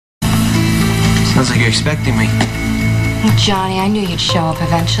Sounds like you're expecting me. Well, Johnny, I knew you'd show up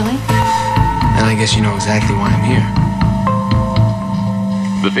eventually. And I guess you know exactly why I'm here.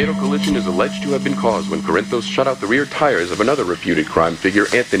 The fatal collision is alleged to have been caused when Corinthos shut out the rear tires of another reputed crime figure,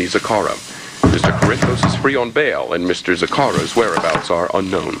 Anthony Zacchara. Mr. Corinthos is free on bail, and Mr. Zacchara's whereabouts are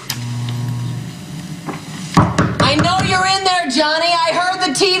unknown. I know you're in there, Johnny. I heard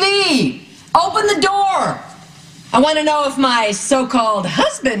the TV. Open the door. I want to know if my so-called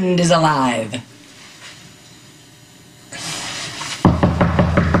husband is alive.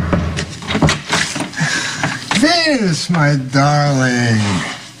 Venus, my darling.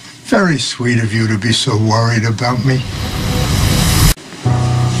 Very sweet of you to be so worried about me.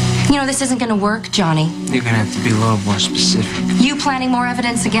 You know, this isn't going to work, Johnny. You're gonna have to be a little more specific. You planning more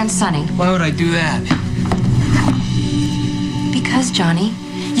evidence against Sonny. Why would I do that? Because, Johnny,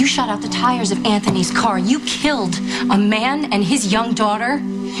 you shot out the tires of Anthony's car. You killed a man and his young daughter.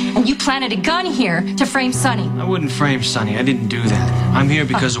 And you planted a gun here to frame Sonny. I wouldn't frame Sonny. I didn't do that. I'm here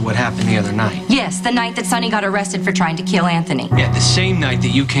because of what happened the other night. Yes, the night that Sonny got arrested for trying to kill Anthony. Yeah, the same night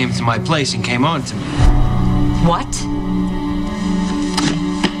that you came to my place and came on to me. What?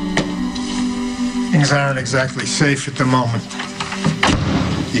 Things aren't exactly safe at the moment.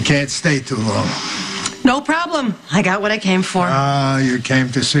 You can't stay too long. No problem. I got what I came for. You came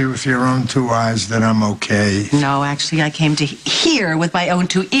to see with your own two eyes that I'm okay. No, actually, I came to hear with my own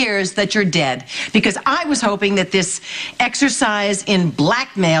two ears that you're dead. Because I was hoping that this exercise in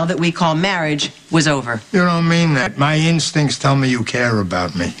blackmail that we call marriage was over. You don't mean that. My instincts tell me you care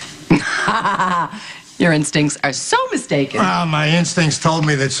about me. Your instincts are so mistaken. Well, my instincts told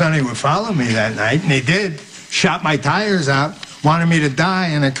me that Sonny would follow me that night, and he did. Shot my tires out, wanted me to die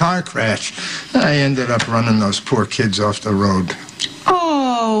in a car crash. I ended up running those poor kids off the road.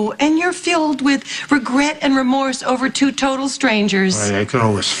 Oh, and you're filled with regret and remorse over two total strangers. Well, I could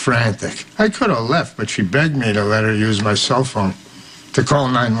was frantic. I could have left, but she begged me to let her use my cell phone to call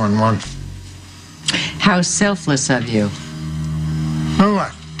 911. How selfless of you. Oh,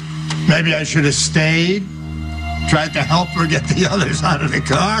 what? Maybe I should have stayed, tried to help her get the others out of the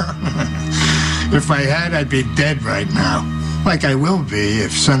car. If I had, I'd be dead right now. Like I will be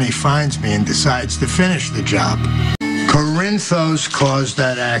if Sonny finds me and decides to finish the job. Corinthos caused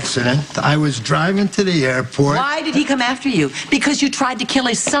that accident. I was driving to the airport. Why did he come after you? Because you tried to kill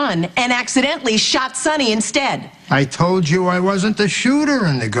his son and accidentally shot Sonny instead. I told you I wasn't the shooter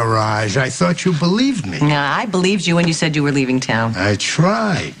in the garage. I thought you believed me. Yeah, I believed you when you said you were leaving town. I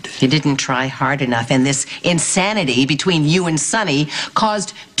tried. You didn't try hard enough, and this insanity between you and Sonny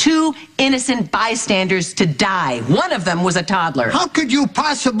caused two innocent bystanders to die. One of them was a toddler. How could you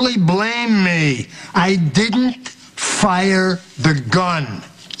possibly blame me? I didn't fire the gun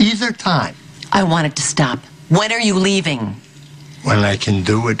either time. I want it to stop. When are you leaving? When I can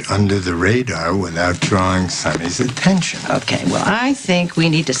do it under the radar without drawing Sonny's attention. Okay, well, I think we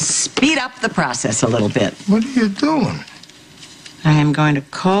need to speed up the process a little bit. What are you doing? I am going to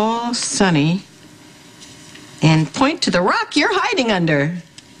call Sonny and point to the rock you're hiding under.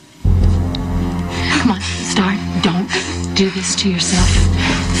 Come on, Star, don't do this to yourself.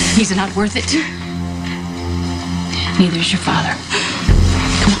 He's not worth it. Neither is your father.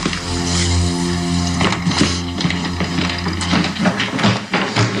 Come on.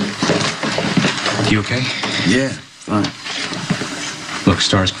 You okay? Yeah, fine. Look,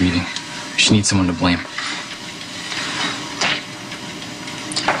 Star's bleeding. She needs someone to blame.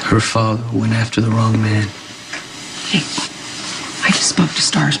 Her father went after the wrong man. Hey, I just spoke to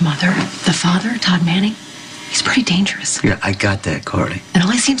Star's mother. The father, Todd Manning, he's pretty dangerous. Yeah, I got that, Carly. And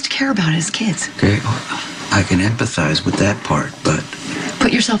all he seems to care about is kids. Okay, I can empathize with that part, but...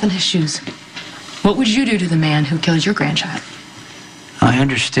 Put yourself in his shoes. What would you do to the man who killed your grandchild? I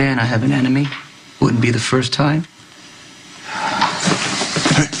understand I have an enemy. Wouldn't be the first time.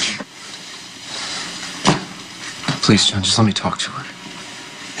 Please, John, just let me talk to her.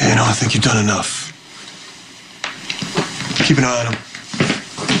 Yeah, you know, I think you've done enough. Keep an eye on him.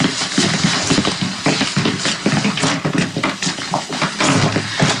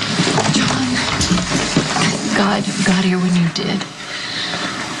 John, God, you got here when you did.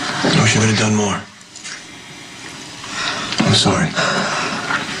 I wish I would have done more. I'm sorry.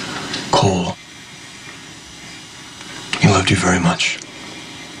 Cole. He loved you very much.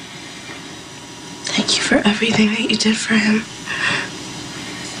 Thank you for everything that you did for him.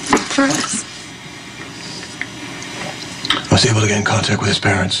 For us. I was able to get in contact with his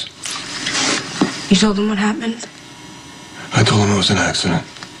parents. You told him what happened? I told him it was an accident.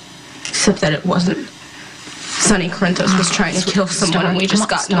 Except that it wasn't. Sonny Corinthos was trying to kill someone and we just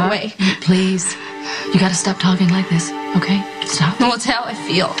got in the way. Please. You gotta stop talking like this, okay? Stop. Well, it's how I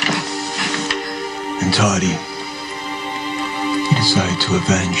feel. and Toddy. He decided to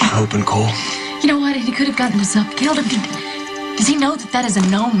avenge Hope and Cole. You know what? He could have gotten us up, killed him. Does he know that that is a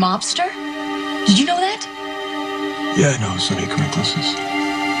known mobster? Did you know that? Yeah, I know who Sonny Corinthos is.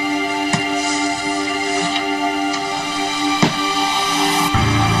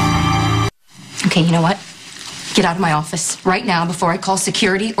 Okay, you know what? Get out of my office right now before I call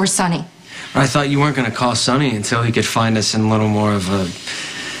security or Sonny. I thought you weren't going to call Sonny until he could find us in a little more of a,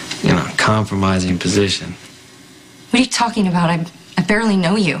 compromising position. What are you talking about? I barely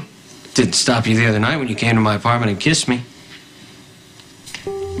know you. Didn't stop you the other night when you came to my apartment and kissed me.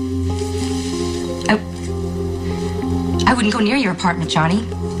 I wouldn't go near your apartment, Johnny.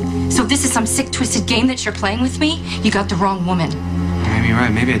 So if this is some sick, twisted game that you're playing with me, you got the wrong woman. Maybe you're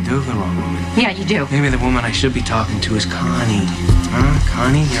right. Maybe I do have the wrong woman. Yeah, you do. Maybe the woman I should be talking to is Connie. Huh?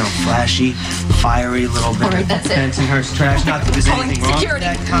 Connie? Flashy, fiery little bit. All right, that's it. Bensonhurst trash. Not that there's anything wrong with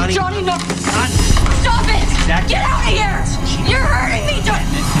that, Connie. Johnny, no. Connie. Stop it! Exactly. Get out of here! You're hurting me, Johnny!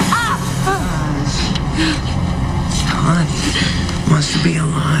 Connie wants to be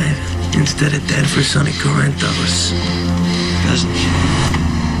alive instead of dead for Sonny Corinthos. Doesn't she?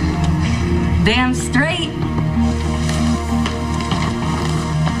 Damn straight.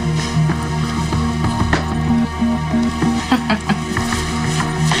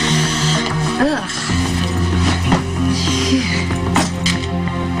 Ugh.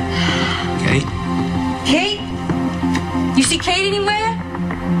 Kate? Kate? You see Kate anywhere?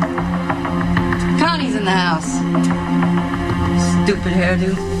 Connie's in the house. Stupid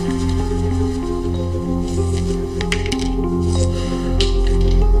hairdo.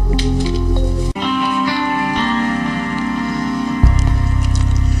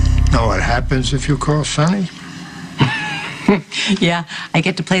 Know what happens if you call Sonny? Yeah, I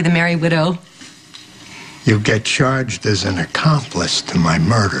get to play the Merry Widow. You get charged as an accomplice to my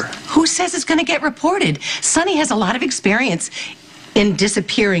murder. Who says it's going to get reported? Sonny has a lot of experience in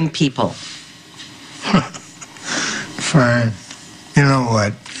disappearing people. Fine. You know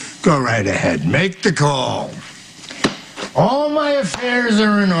what? Go right ahead. Make the call. All my affairs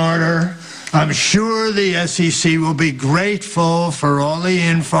are in order. I'm sure the SEC will be grateful for all the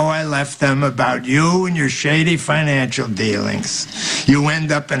info I left them about you and your shady financial dealings. You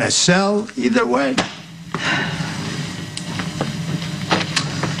end up in a cell either way.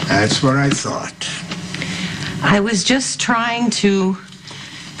 That's what I thought. I was just trying to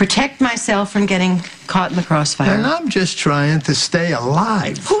protect myself from getting caught in the crossfire. And I'm just trying to stay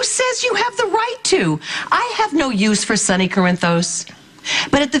alive. Who says you have the right to? I have no use for Sonny Corinthos.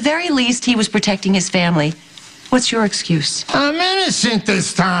 But at the very least, he was protecting his family. What's your excuse? I'm innocent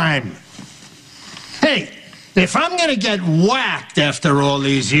this time. Hey, if I'm gonna get whacked after all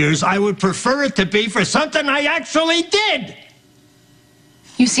these years, I would prefer it to be for something I actually did.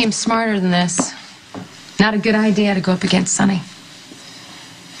 You seem smarter than this. Not a good idea to go up against Sonny.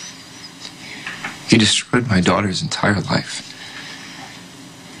 He destroyed my daughter's entire life.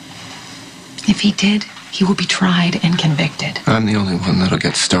 If he did, he will be tried and convicted. I'm the only one that'll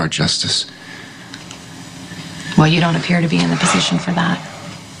get star justice. Well, you don't appear to be in the position for that.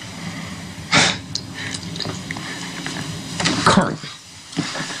 Carly,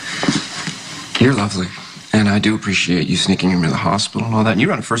 you're lovely. And I do appreciate you sneaking me to the hospital and all that. And you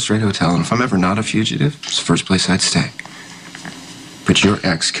run a first-rate hotel, and if I'm ever not a fugitive, it's the first place I'd stay. But your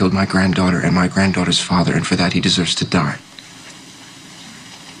ex killed my granddaughter and my granddaughter's father, and for that he deserves to die.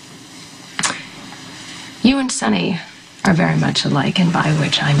 You and Sonny are very much alike, and by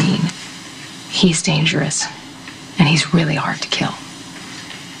which I mean he's dangerous, and he's really hard to kill.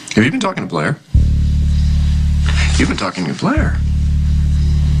 Have you been talking to Blair? You've been talking to Blair.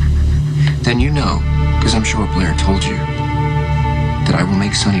 Then you know, because I'm sure Blair told you, that I will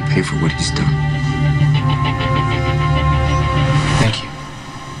make Sonny pay for what he's done. Thank you.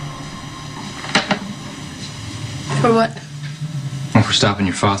 For what? Well, for stopping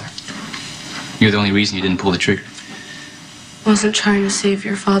your father. You're the only reason you didn't pull the trigger. I wasn't trying to save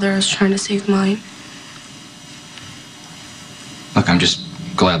your father, I was trying to save mine. Look, I'm just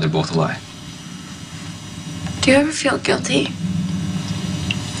glad they're both alive. Do you ever feel guilty?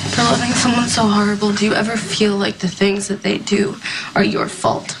 For loving someone so horrible, do you ever feel like the things that they do are your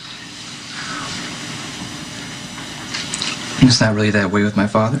fault? It's not really that way with my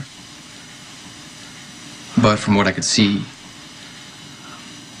father. But from what I could see,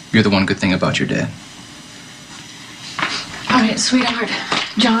 you're the one good thing about your dad. All right, sweetheart.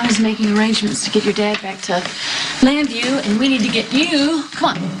 John is making arrangements to get your dad back to Landview, and we need to get you, come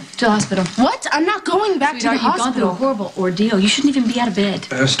on, to the hospital. What? I'm not going back to the Sweetheart, you've gone through a hospital. horrible ordeal. You shouldn't even be out of bed.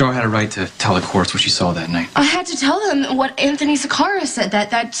 Star had a right to tell the courts what she saw that night. I had to tell them what Anthony Zacchara said,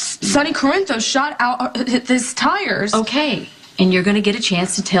 that Sonny Corinthos shot out his tires. Okay, and you're going to get a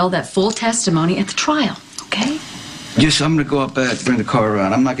chance to tell that full testimony at the trial, okay? Just, I'm gonna go up back, bring the car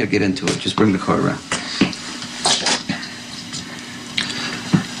around. I'm not gonna get into it. Just bring the car around.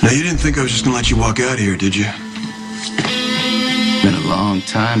 Now, you didn't think I was just gonna let you walk out of here, did you? Been a long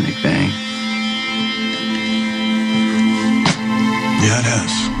time, McBang. Yeah, it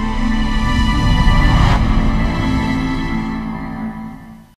has.